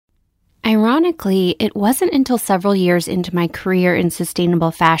Ironically, it wasn't until several years into my career in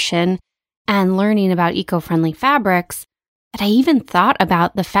sustainable fashion and learning about eco-friendly fabrics that I even thought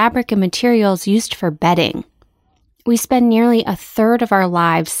about the fabric and materials used for bedding. We spend nearly a third of our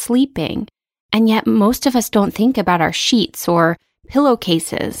lives sleeping, and yet most of us don't think about our sheets or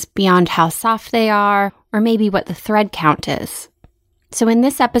pillowcases beyond how soft they are or maybe what the thread count is. So in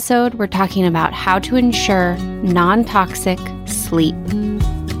this episode, we're talking about how to ensure non-toxic sleep.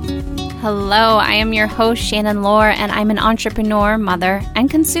 Hello, I am your host, Shannon Lohr, and I'm an entrepreneur, mother, and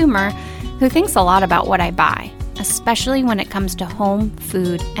consumer who thinks a lot about what I buy, especially when it comes to home,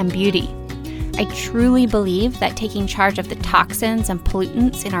 food, and beauty. I truly believe that taking charge of the toxins and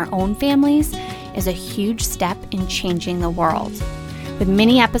pollutants in our own families is a huge step in changing the world. With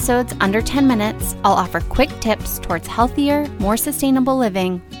mini episodes under 10 minutes, I'll offer quick tips towards healthier, more sustainable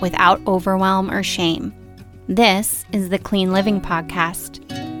living without overwhelm or shame. This is the Clean Living Podcast.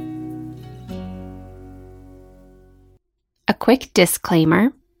 A quick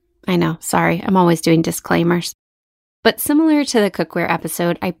disclaimer. I know, sorry, I'm always doing disclaimers. But similar to the cookware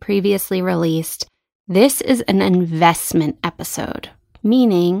episode I previously released, this is an investment episode,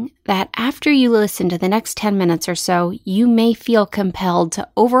 meaning that after you listen to the next 10 minutes or so, you may feel compelled to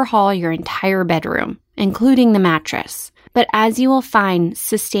overhaul your entire bedroom, including the mattress. But as you will find,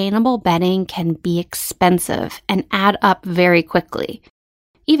 sustainable bedding can be expensive and add up very quickly.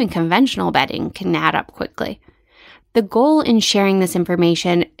 Even conventional bedding can add up quickly. The goal in sharing this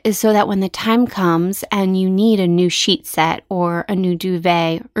information is so that when the time comes and you need a new sheet set or a new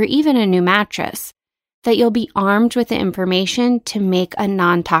duvet or even a new mattress, that you'll be armed with the information to make a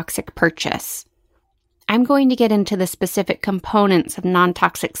non-toxic purchase. I'm going to get into the specific components of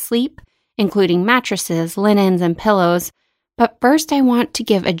non-toxic sleep, including mattresses, linens, and pillows, but first I want to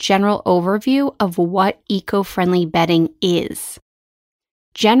give a general overview of what eco-friendly bedding is.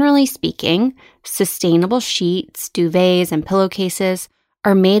 Generally speaking, sustainable sheets, duvets, and pillowcases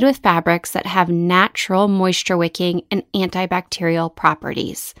are made with fabrics that have natural moisture-wicking and antibacterial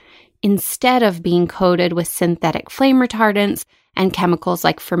properties, instead of being coated with synthetic flame retardants and chemicals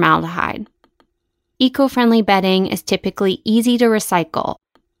like formaldehyde. Eco-friendly bedding is typically easy to recycle,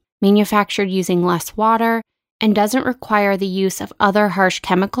 manufactured using less water, and doesn't require the use of other harsh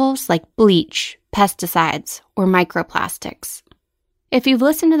chemicals like bleach, pesticides, or microplastics. If you've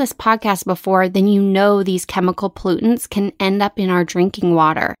listened to this podcast before, then you know these chemical pollutants can end up in our drinking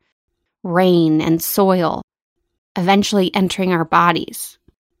water, rain, and soil, eventually entering our bodies.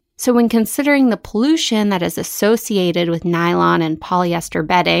 So when considering the pollution that is associated with nylon and polyester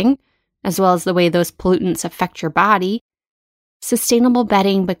bedding, as well as the way those pollutants affect your body, sustainable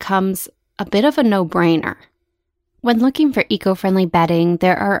bedding becomes a bit of a no-brainer. When looking for eco-friendly bedding,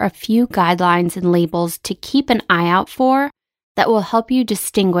 there are a few guidelines and labels to keep an eye out for that will help you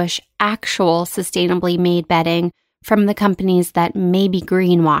distinguish actual sustainably made bedding from the companies that may be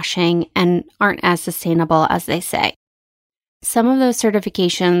greenwashing and aren't as sustainable as they say. Some of those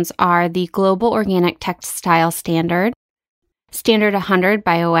certifications are the Global Organic Textile Standard, Standard 100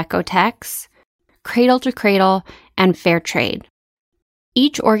 by Oecotex, Cradle to Cradle, and Fair Trade.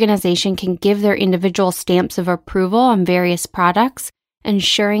 Each organization can give their individual stamps of approval on various products,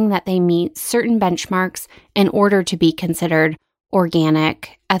 ensuring that they meet certain benchmarks in order to be considered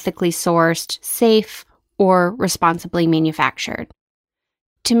organic, ethically sourced, safe, or responsibly manufactured.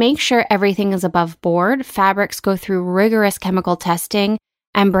 To make sure everything is above board, fabrics go through rigorous chemical testing,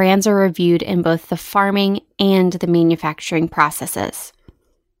 and brands are reviewed in both the farming and the manufacturing processes.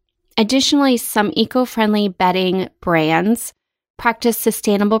 Additionally, some eco-friendly bedding brands practice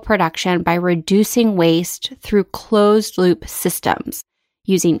sustainable production by reducing waste through closed-loop systems,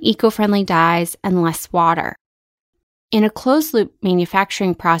 using eco-friendly dyes and less water. In a closed-loop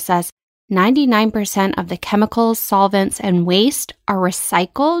manufacturing process, 99% of the chemicals, solvents, and waste are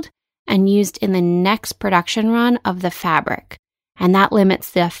recycled and used in the next production run of the fabric, and that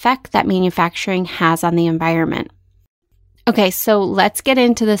limits the effect that manufacturing has on the environment. Okay, so let's get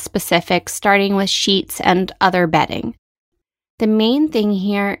into the specifics, starting with sheets and other bedding. The main thing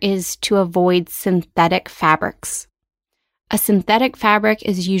here is to avoid synthetic fabrics. A synthetic fabric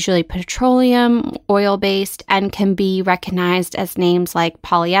is usually petroleum, oil-based, and can be recognized as names like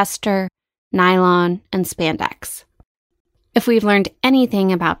polyester, nylon, and spandex. If we've learned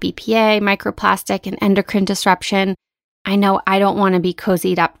anything about BPA, microplastic, and endocrine disruption, I know I don't want to be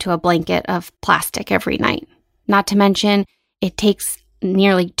cozied up to a blanket of plastic every night. Not to mention, it takes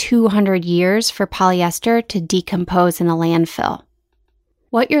nearly 200 years for polyester to decompose in a landfill.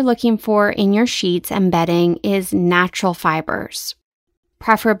 What you're looking for in your sheets and bedding is natural fibers,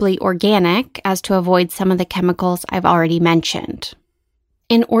 preferably organic, as to avoid some of the chemicals I've already mentioned.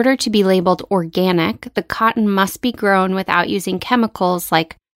 In order to be labeled organic, the cotton must be grown without using chemicals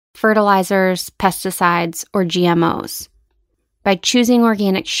like fertilizers, pesticides, or GMOs. By choosing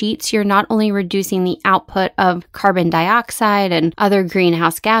organic sheets, you're not only reducing the output of carbon dioxide and other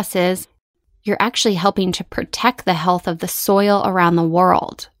greenhouse gases, you're actually helping to protect the health of the soil around the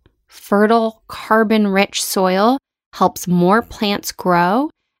world. Fertile, carbon-rich soil helps more plants grow,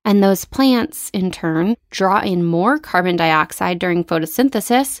 and those plants, in turn, draw in more carbon dioxide during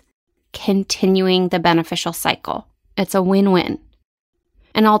photosynthesis, continuing the beneficial cycle. It's a win-win.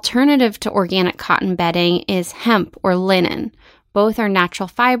 An alternative to organic cotton bedding is hemp or linen. Both are natural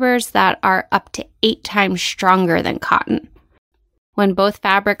fibers that are up to 8 times stronger than cotton. When both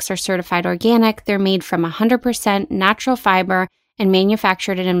fabrics are certified organic, they're made from 100% natural fiber and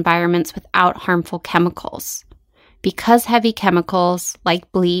manufactured in environments without harmful chemicals. Because heavy chemicals,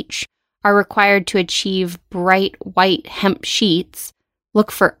 like bleach, are required to achieve bright white hemp sheets,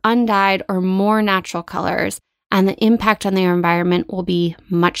 look for undyed or more natural colors, and the impact on their environment will be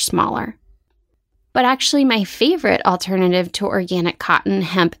much smaller. But actually, my favorite alternative to organic cotton,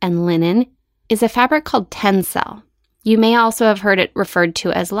 hemp, and linen is a fabric called Tencel. You may also have heard it referred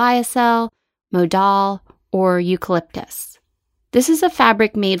to as lyocell, modal, or eucalyptus. This is a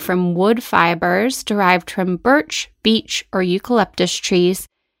fabric made from wood fibers derived from birch, beech, or eucalyptus trees,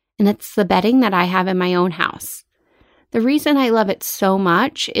 and it's the bedding that I have in my own house. The reason I love it so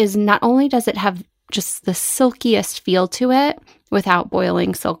much is not only does it have just the silkiest feel to it without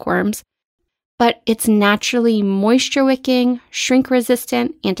boiling silkworms, but it's naturally moisture-wicking,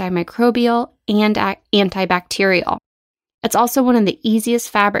 shrink-resistant, antimicrobial, and antibacterial. It's also one of the easiest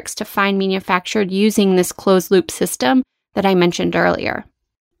fabrics to find manufactured using this closed-loop system that I mentioned earlier.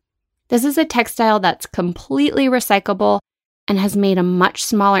 This is a textile that's completely recyclable and has made a much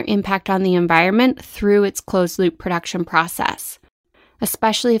smaller impact on the environment through its closed-loop production process,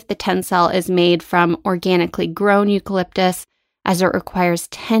 especially if the Tencel is made from organically grown eucalyptus, as it requires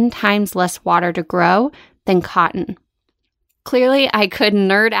 10 times less water to grow than cotton. Clearly, I could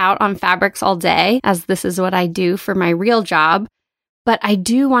nerd out on fabrics all day, as this is what I do for my real job, but I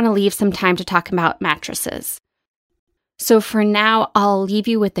do want to leave some time to talk about mattresses. So for now, I'll leave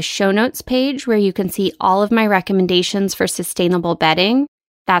you with the show notes page where you can see all of my recommendations for sustainable bedding.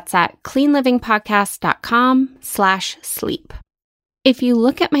 That's at cleanlivingpodcast.com/sleep. If you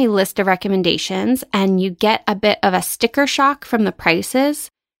look at my list of recommendations and you get a bit of a sticker shock from the prices,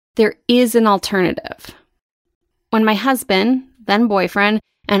 there is an alternative. When my husband, then boyfriend,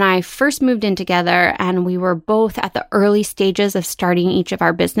 and I first moved in together and we were both at the early stages of starting each of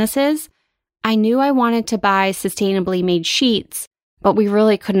our businesses, I knew I wanted to buy sustainably made sheets, but we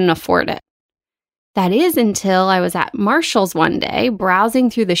really couldn't afford it. That is until I was at Marshall's one day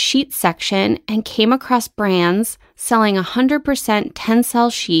browsing through the sheets section and came across brands selling 100%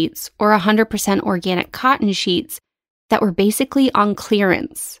 Tencel sheets or 100% organic cotton sheets that were basically on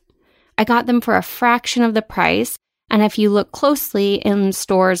clearance. I got them for a fraction of the price, and if you look closely in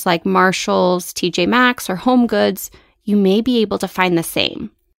stores like Marshall's, TJ Maxx, or HomeGoods, you may be able to find the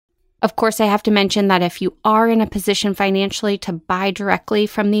same. Of course, I have to mention that if you are in a position financially to buy directly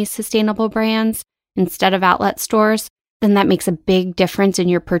from these sustainable brands, instead of outlet stores, then that makes a big difference in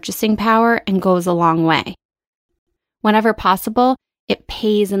your purchasing power and goes a long way. Whenever possible, it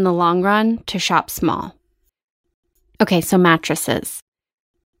pays in the long run to shop small. Okay, so mattresses.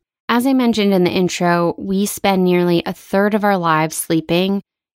 As I mentioned in the intro, we spend nearly a third of our lives sleeping,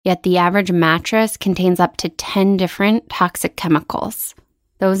 yet the average mattress contains up to 10 different toxic chemicals.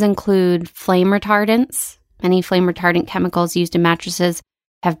 Those include flame retardants. Many flame retardant chemicals used in mattresses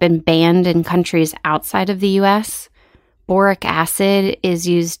have been banned in countries outside of the US. Boric acid is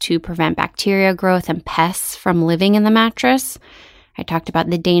used to prevent bacteria growth and pests from living in the mattress. I talked about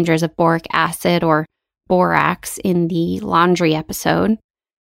the dangers of boric acid or borax in the laundry episode.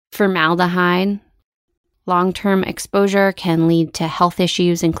 Formaldehyde. Long-term exposure can lead to health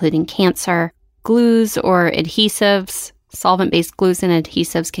issues including cancer. Glues or adhesives. Solvent-based glues and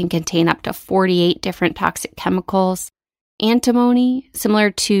adhesives can contain up to 48 different toxic chemicals. Antimony,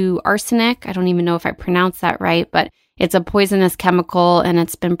 similar to arsenic, I don't even know if I pronounced that right, but it's a poisonous chemical and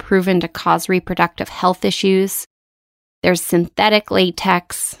it's been proven to cause reproductive health issues. There's synthetic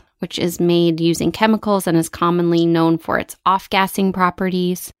latex, which is made using chemicals and is commonly known for its off-gassing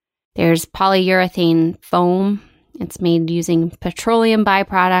properties. There's polyurethane foam. It's made using petroleum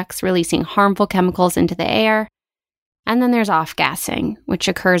byproducts, releasing harmful chemicals into the air. And then there's off-gassing, which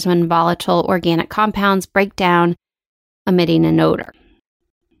occurs when volatile organic compounds break down, emitting an odor.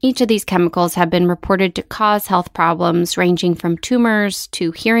 Each of these chemicals have been reported to cause health problems ranging from tumors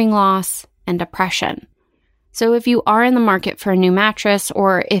to hearing loss and depression. So if you are in the market for a new mattress,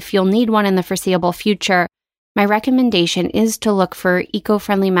 or if you'll need one in the foreseeable future, my recommendation is to look for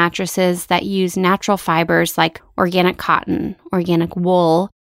eco-friendly mattresses that use natural fibers like organic cotton, organic wool,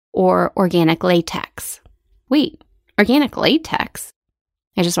 or organic latex. Wait, organic latex?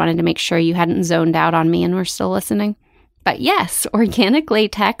 I just wanted to make sure you hadn't zoned out on me and were still listening. But yes, organic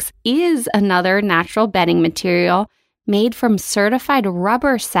latex is another natural bedding material made from certified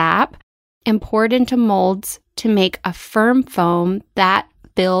rubber sap and poured into molds to make a firm foam that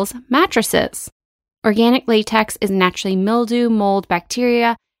fills mattresses. Organic latex is naturally mildew, mold,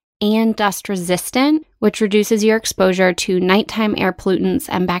 bacteria, and dust resistant, which reduces your exposure to nighttime air pollutants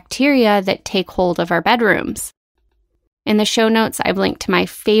and bacteria that take hold of our bedrooms. In the show notes, I've linked to my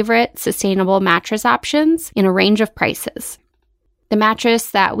favorite sustainable mattress options in a range of prices. The mattress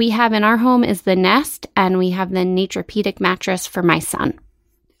that we have in our home is the Nest, and we have the Naturepedic mattress for my son.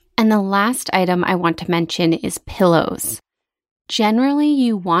 And the last item I want to mention is pillows. Generally,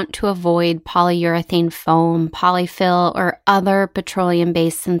 you want to avoid polyurethane foam, polyfill, or other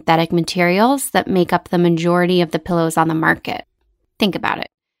petroleum-based synthetic materials that make up the majority of the pillows on the market. Think about it.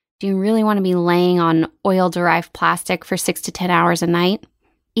 Do you really want to be laying on oil-derived plastic for 6 to 10 hours a night?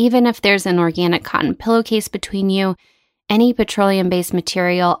 Even if there's an organic cotton pillowcase between you, any petroleum-based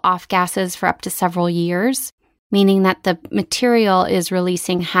material off-gases for up to several years, meaning that the material is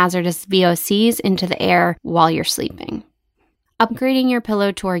releasing hazardous VOCs into the air while you're sleeping. Upgrading your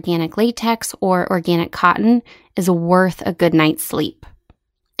pillow to organic latex or organic cotton is worth a good night's sleep.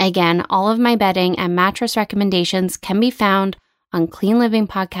 Again, all of my bedding and mattress recommendations can be found on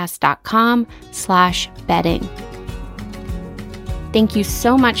cleanlivingpodcast.com/bedding. Thank you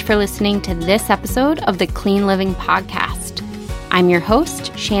so much for listening to this episode of the Clean Living Podcast. I'm your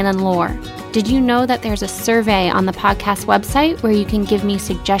host, Shannon Lohr. Did you know that there's a survey on the podcast website where you can give me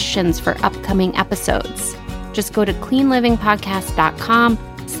suggestions for upcoming episodes? Just go to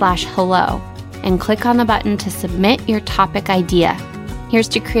cleanlivingpodcast.com/hello and click on the button to submit your topic idea. Here's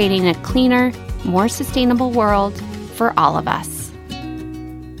to creating a cleaner, more sustainable world for all of us.